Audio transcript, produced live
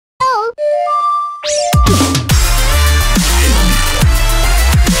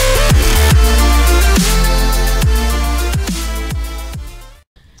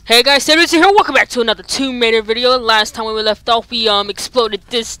Hey guys, Saturday here. Welcome back to another Tomb Raider video. Last time when we left off, we exploded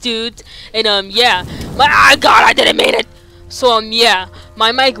this dude, and yeah, God, I didn't make it. So yeah,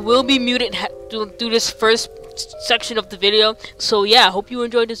 my mic will be muted through this first section of the video. So yeah, I hope you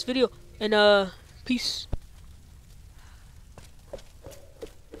enjoyed this video, and peace.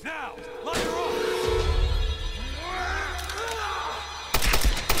 Now, let her off.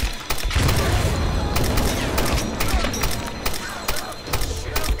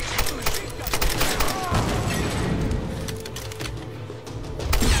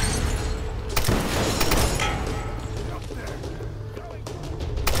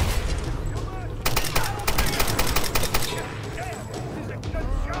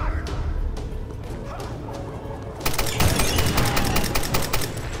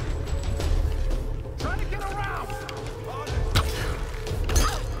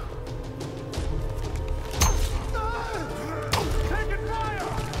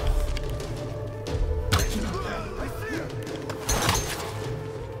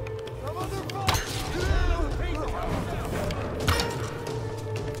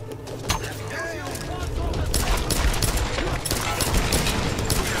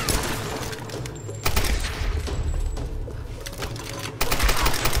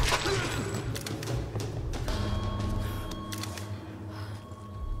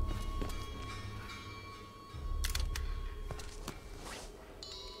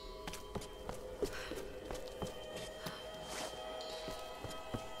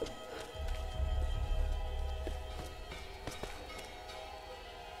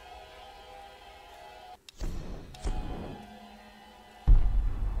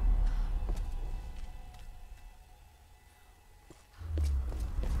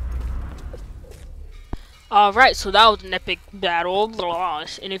 Alright, so that was an epic battle.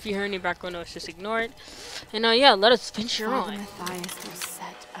 And if you hear any background noise, just ignore it. And yeah, let us venture Father on. Matthias will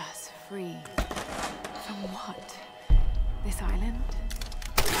set us free. From what? This island?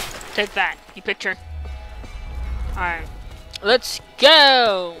 Take that, you picture. Alright, let's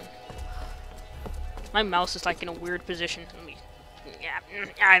go! My mouse is like in a weird position. Let me. Yeah,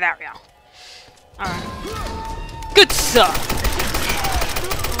 there we go. Alright. Good stuff!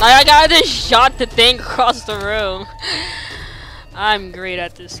 I just shot the thing across the room. I'm great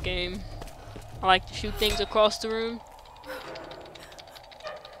at this game. I like to shoot things across the room.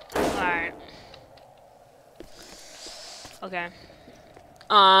 Alright. Okay.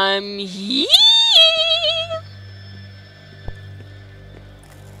 Here.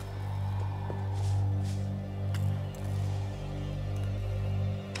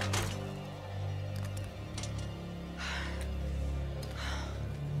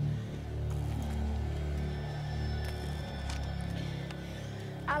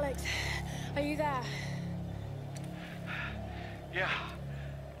 Alex, are you there? Yeah.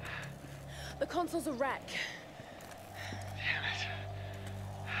 The console's a wreck. Damn it.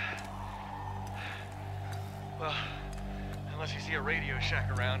 Well, unless you see a Radio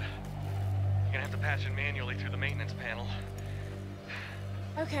Shack around, you're gonna have to patch it manually through the maintenance panel.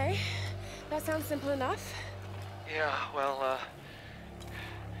 Okay, that sounds simple enough. Yeah, well,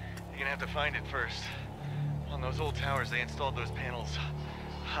 you're gonna have to find it first. On those old towers, they installed those panels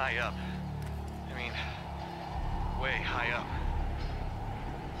high up. I mean, way high up.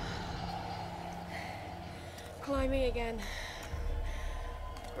 Climbing again.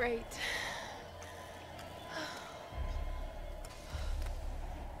 Great.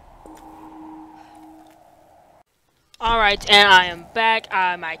 Alright, and I am back.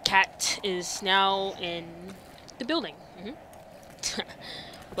 My cat is now in the building.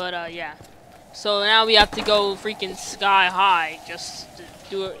 But, yeah. So now we have to go freaking sky high just to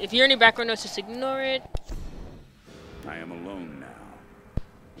do it. If you hear any background noise, just ignore it. I am alone now.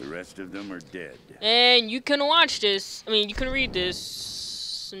 The rest of them are dead. And you can watch this. I mean, you can read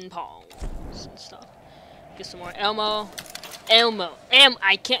this and pause and stuff. Get some more ammo.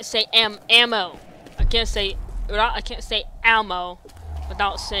 I can't say ammo. I can't say ammo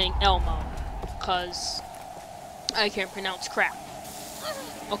without saying Elmo, cause I can't pronounce crap.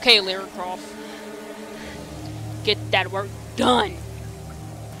 Okay, Lara Croft. Get that work done.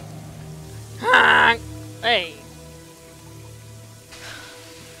 Hey.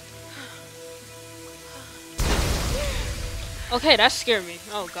 Okay, that scared me.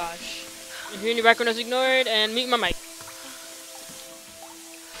 Oh gosh. If you hear any background noise, ignore it and mute my mic.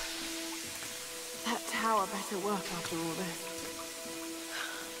 That tower better work after all this.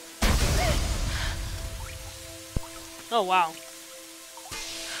 Oh wow.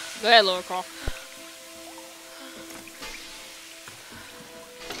 Go ahead, Lara Croft.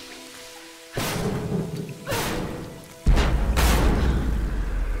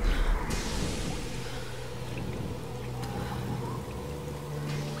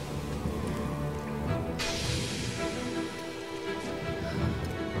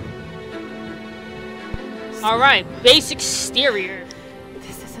 Alright, base exterior.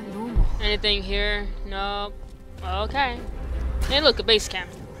 This isn't normal. Anything here? Nope. Okay. Hey, look, a base camp.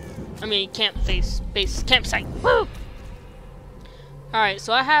 I mean, base campsite. Woo! Alright,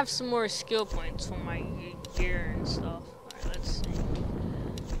 so I have some more skill points for my gear and stuff. Alright, let's see.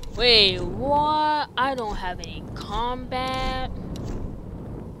 Wait, what? I don't have any combat.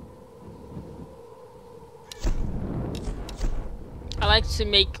 I like to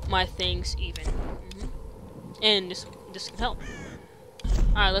make my things even. And this can help.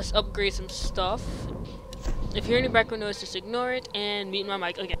 Alright, let's upgrade some stuff. If you hear any background noise, just ignore it and mute my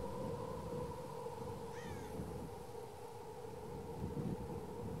mic again.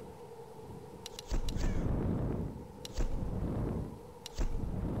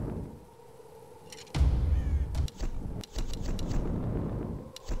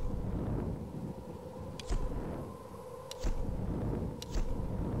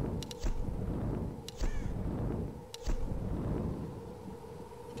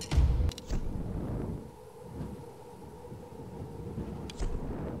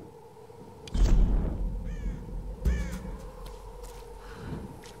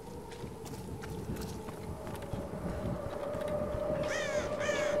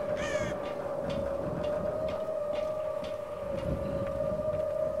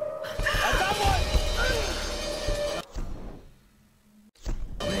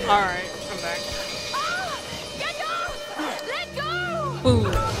 Alright, I'm back. Get off! Let go! Boom.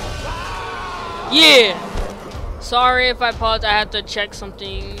 Yeah! Sorry if I paused, I had to check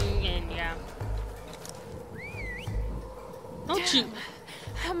something, and yeah. Don't you...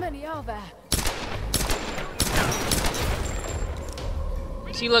 How many are there?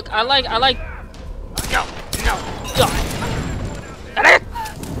 See, look, I like... No, die.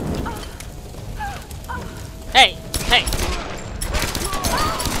 Hey, hey.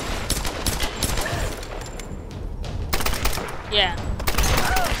 Yeah.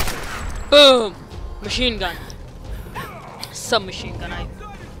 Boom! Machine gun. Submachine gun.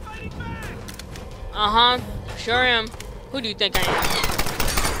 Uh-huh. Sure am. Who do you think I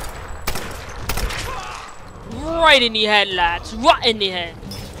am? Right in the head, lads. Right in the head.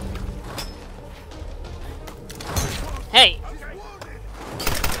 Hey.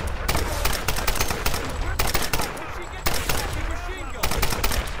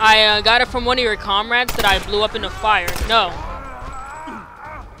 I got it from one of your comrades that I blew up in a fire. No.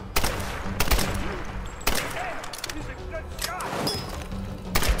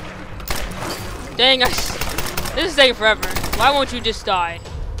 Dang, this is taking forever. Why won't you just die?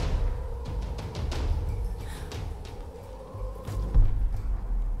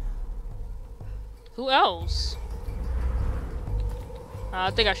 Who else? I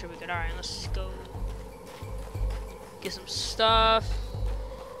think I should be good. Alright, let's go get some stuff.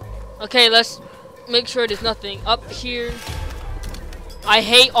 Okay, let's make sure there's nothing up here. I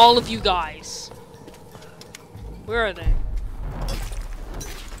hate all of you guys. Where are they?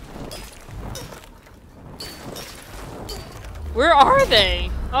 Where are they?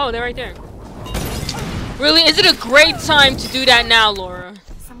 Oh, they're right there. Really? Is it a great time to do that now, Laura?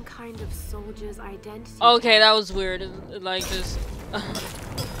 Some kind of soldier's identity. Okay, that was weird. Like this.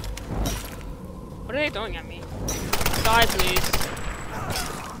 What are they throwing at me? Die, please.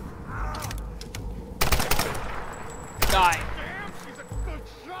 Die.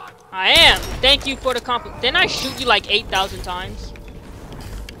 I am. Thank you for the compliment. Didn't I shoot you like 8,000 times?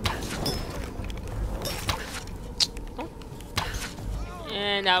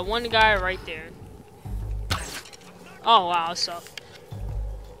 And that one guy right there. Oh wow, so.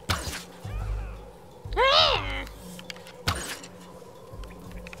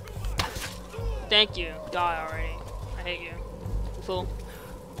 Thank you. Die already. I hate you. You fool.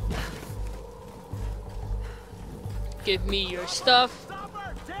 Give me your stuff.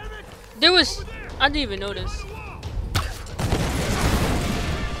 There was... I didn't even notice.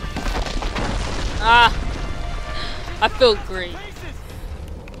 Ah. I feel great.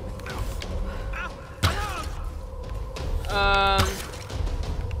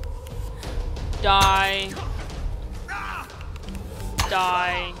 Die.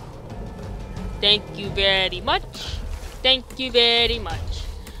 Die. Thank you very much. Thank you very much.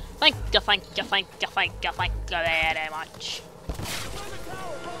 Thank you, thank you, thank you, thank you, thank you very much.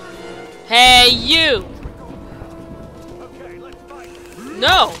 Hey, you!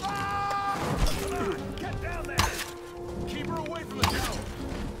 No! Get down there. Keep her away from the tower.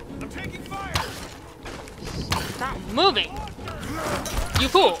 I'm taking fire. Stop moving! You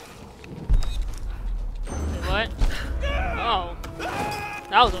fool! Wait, what? Oh.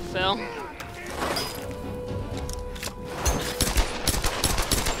 That was a fail.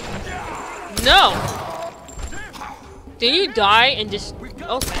 No! Did you die and just...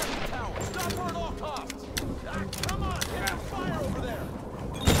 Okay.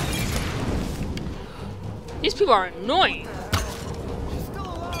 These people are annoying.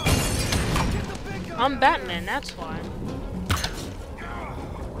 I'm Batman, that's why.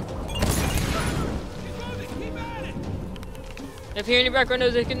 If you hear any background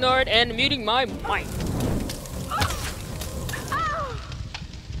noise, ignore it and muting my mic.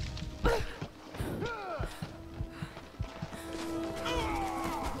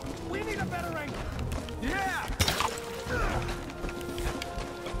 We need a better angle. Yeah.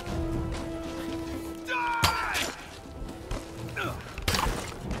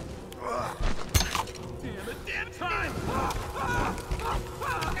 Damn time.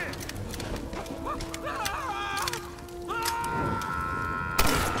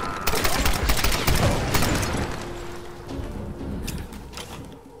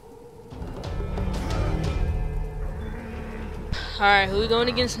 Alright, who are we going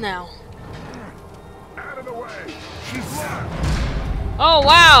against now? Out of the way. She's locked. Oh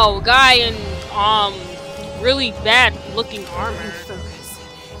wow, guy in really bad looking armor. Focus.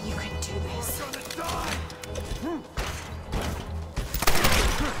 You can do this.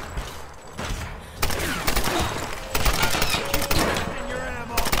 In your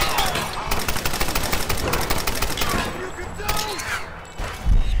ammo. You can do.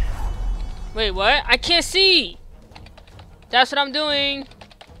 Wait, what? I can't see! That's what I'm doing!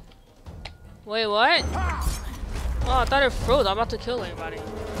 Wait, what? Oh, I thought it froze. I'm about to kill anybody.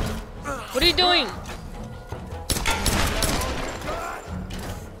 What are you doing?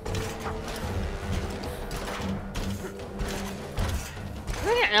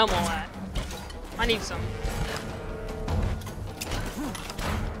 Where's your ammo at? I need some.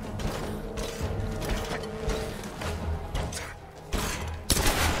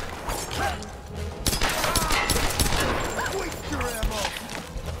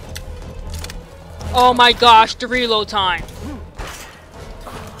 Oh my gosh, the reload time.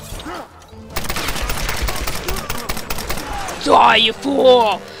 Die, you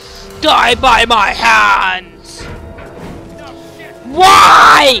fool! Die by my hands!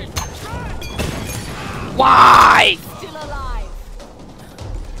 Why? Why? Still alive.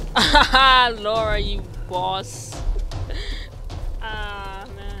 Haha, Laura, you boss. Ah,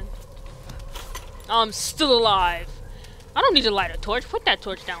 man. I'm still alive. I don't need to light a torch. Put that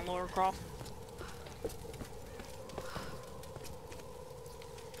torch down, Laura Croft.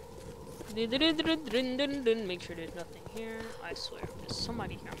 Make sure there's nothing here. I swear, if there's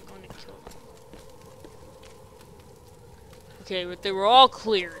somebody here, I'm going to kill them. Okay, but they were all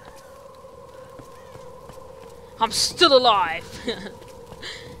cleared. I'm still alive!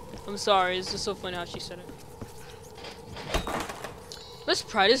 I'm sorry, it's just so funny how she said it. Let's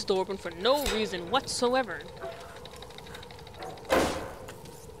pry this door open for no reason whatsoever.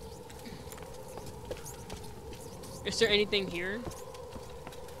 Is there anything here?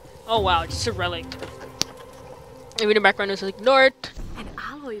 Oh wow, just a relic. Maybe the background is ignore it. An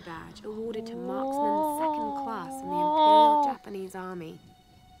alloy badge awarded to marksman second class in the Imperial Japanese Army.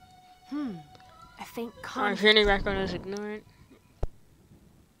 A faint Alright, if you're in the background is ignore it.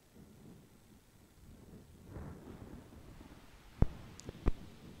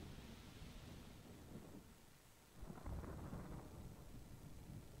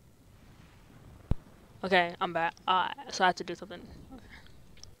 Okay, I'm back. So I have to do something.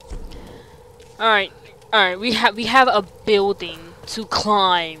 Alright, we have a building to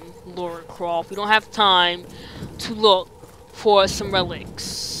climb, Laura Croft. We don't have time to look for some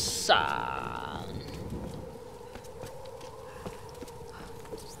relics.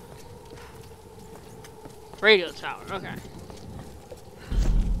 Radio tower, okay.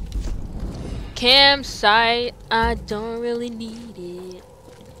 Campsite, I don't really need it.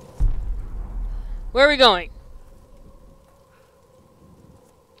 Where are we going?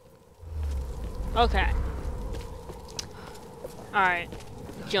 Okay. Alright.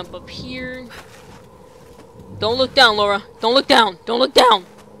 Jump up here. Don't look down, Laura. Don't look down. Don't look down.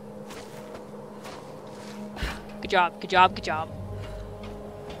 Good job. Good job. Good job.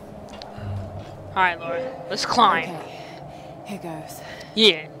 Alright, Laura. Let's climb. Okay. Here goes.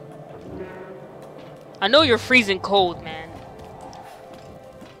 Yeah. I know you're freezing cold, man.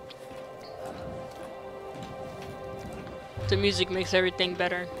 The music makes everything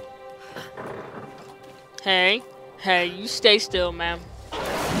better. Hey, you stay still, ma'am.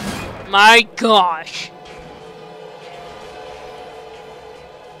 My gosh.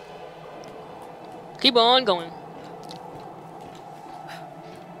 Keep on going.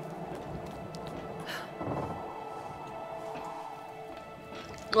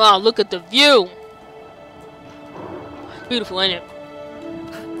 Wow, look at the view. beautiful, ain't it?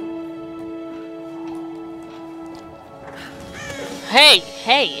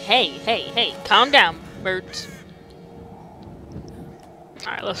 Hey, calm down, birds.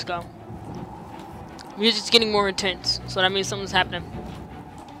 Alright, let's go. Music's getting more intense, so that means something's happening.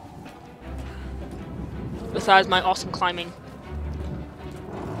 Besides my awesome climbing.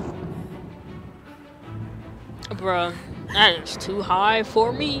 Bruh, that is too high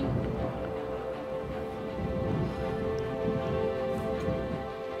for me.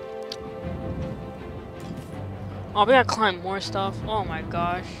 Oh, we gotta climb more stuff. Oh my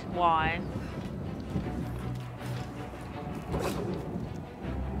gosh, why?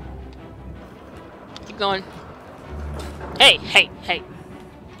 Keep going. Hey.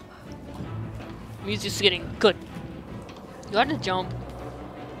 Music's getting good. You gotta jump.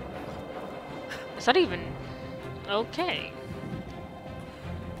 Is that even okay?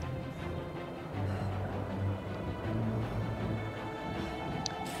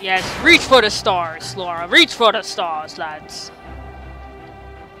 Yes, reach for the stars, Laura. Reach for the stars, lads.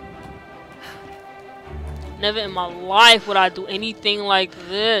 Never in my life would I do anything like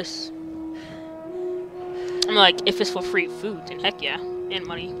this. I'm like, if it's for free food, then heck yeah. And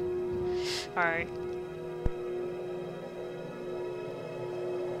money. Alright.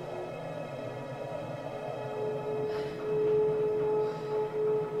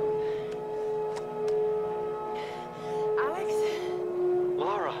 Alex?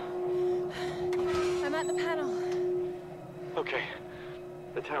 Lara! I'm at the panel. Okay.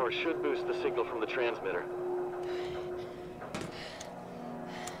 The tower should boost the signal from the transmitter.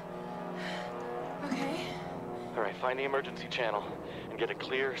 Okay. Alright, find the emergency channel and get a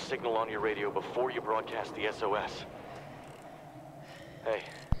clear signal on your radio before you broadcast the SOS. Hey.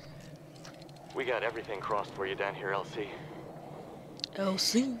 We got everything crossed for you down here, LC.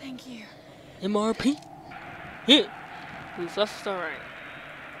 LC. Thank you. MRP. Hit. Who's left or right?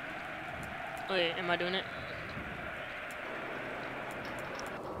 Oh yeah, am I doing it?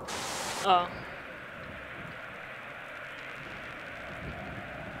 Oh.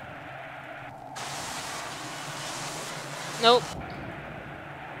 Nope.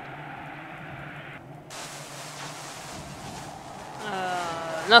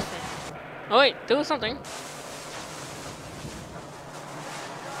 Nothing. Oh wait, there was something.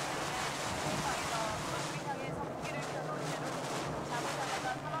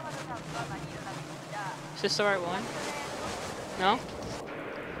 Is this the right one? No?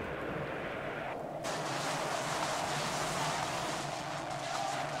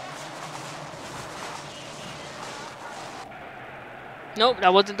 Nope,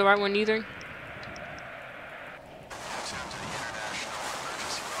 that wasn't the right one either.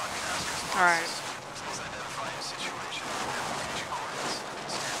 Alright.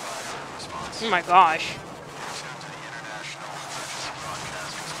 Oh my gosh.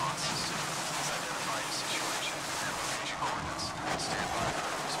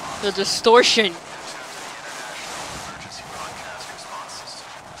 The distortion.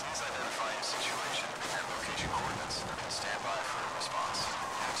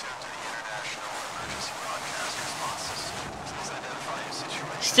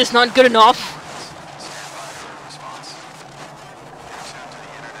 Is this not good enough?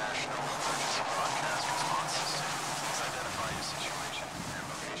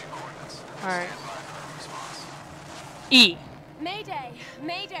 Alright. E. Mayday!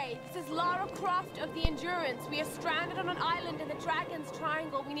 Mayday! This is Lara Croft of the Endurance. We are stranded on an island in the Dragon's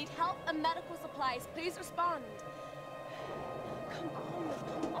Triangle. We need help and medical supplies. Please respond. Come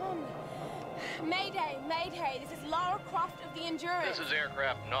on. Mayday! Mayday! This is Lara Croft of the Endurance. This is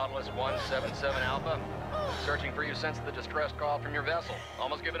aircraft Nautilus 177 Alpha. Searching for you since the distress call from your vessel.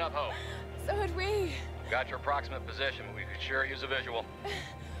 Almost given up hope. So had we. Got your approximate position, but we could sure use a visual.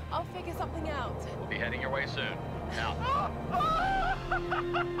 I'll figure something out. We'll be heading your way soon. Out.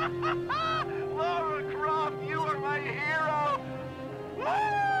 Lara Croft, you are my hero!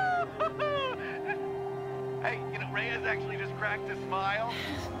 Hey, you know, Reyes actually just cracked a smile.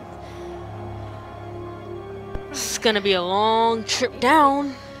 This is gonna be a long trip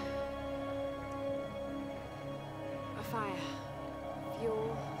down. A fire.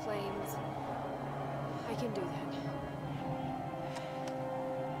 Fuel, flames. I can do that.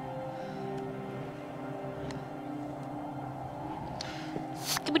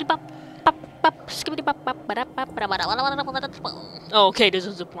 Oh, okay, this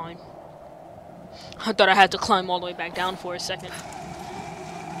is a zip line. I thought I had to climb all the way back down for a second.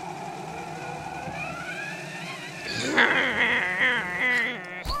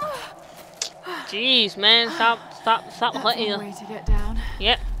 Jeez, man, stop That's letting one you. way to get down.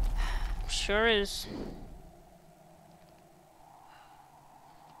 Yep, sure is.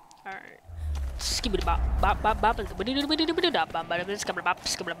 Alright. Skibidi bop bop bop bop.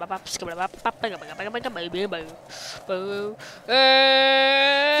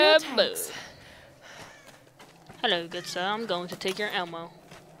 Hello, good sir. I'm going to take your ammo.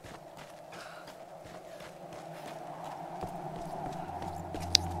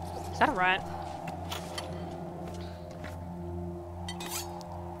 Is that a rat?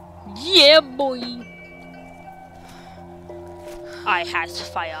 Yeah, boy. I has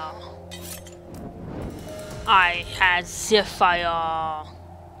fire. I has the fire.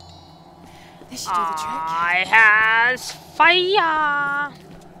 This should do the trick. I has fire.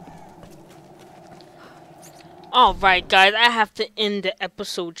 Alright guys, I have to end the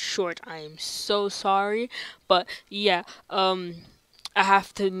episode short. I am so sorry. But yeah, I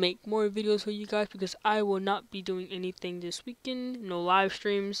have to make more videos for you guys because I will not be doing anything this weekend. No live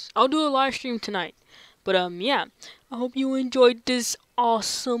streams. I'll do a live stream tonight. But yeah, I hope you enjoyed this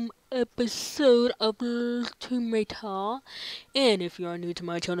awesome episode of Tomb Raider. And if you are new to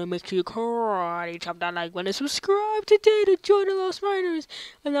my channel, make sure you karate chop that like button and subscribe today to join the Lost Miners.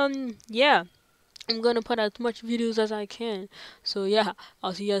 And yeah, I'm gonna put out as much videos as I can. So yeah,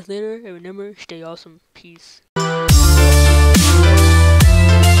 I'll see you guys later, and remember, stay awesome. Peace.